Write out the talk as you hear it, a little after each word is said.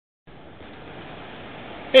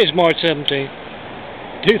It's March 17th,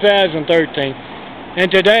 2013, and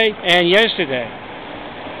today and yesterday,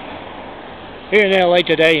 here in LA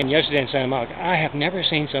today and yesterday in Santa Monica, I have never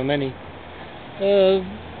seen so many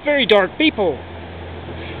very dark people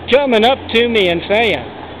coming up to me and saying,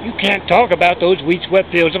 "You can't talk about those wheat-swept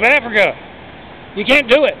fields of Africa. You can't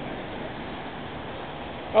do it."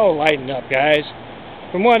 Oh, lighten up, guys.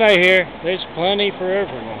 From what I hear, there's plenty for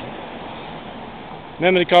everyone.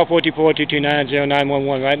 Remember to call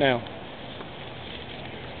 424-229-0911 right now.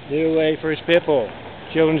 DOA First Pitbull,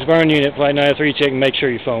 Children's Burn Unit, Flight 903, check and make sure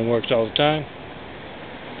your phone works all the time.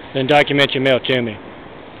 Then document your mail to me.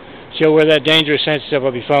 Show where that dangerous sensitive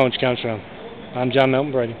of your phones comes from. I'm John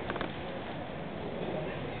Milton Brady.